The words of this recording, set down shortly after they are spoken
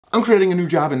I'm creating a new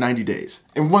job in 90 days.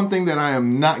 And one thing that I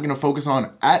am not gonna focus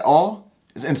on at all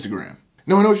is Instagram.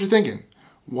 Now I know what you're thinking.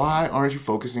 Why aren't you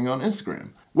focusing on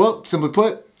Instagram? Well, simply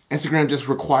put, Instagram just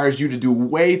requires you to do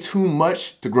way too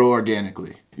much to grow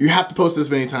organically. You have to post this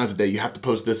many times a day. You have to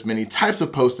post this many types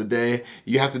of posts a day.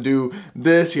 You have to do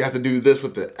this. You have to do this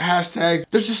with the hashtags.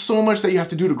 There's just so much that you have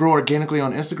to do to grow organically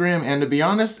on Instagram. And to be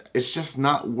honest, it's just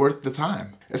not worth the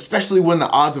time. Especially when the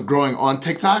odds of growing on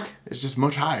TikTok is just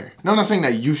much higher. Now, I'm not saying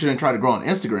that you shouldn't try to grow on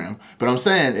Instagram, but I'm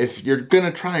saying if you're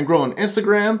gonna try and grow on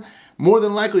Instagram, more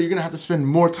than likely you're gonna have to spend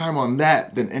more time on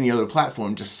that than any other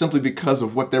platform just simply because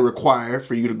of what they require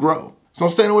for you to grow. So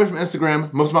I'm staying away from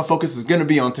Instagram. Most of my focus is gonna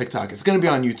be on TikTok. It's gonna be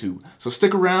on YouTube. So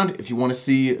stick around if you wanna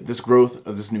see this growth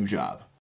of this new job.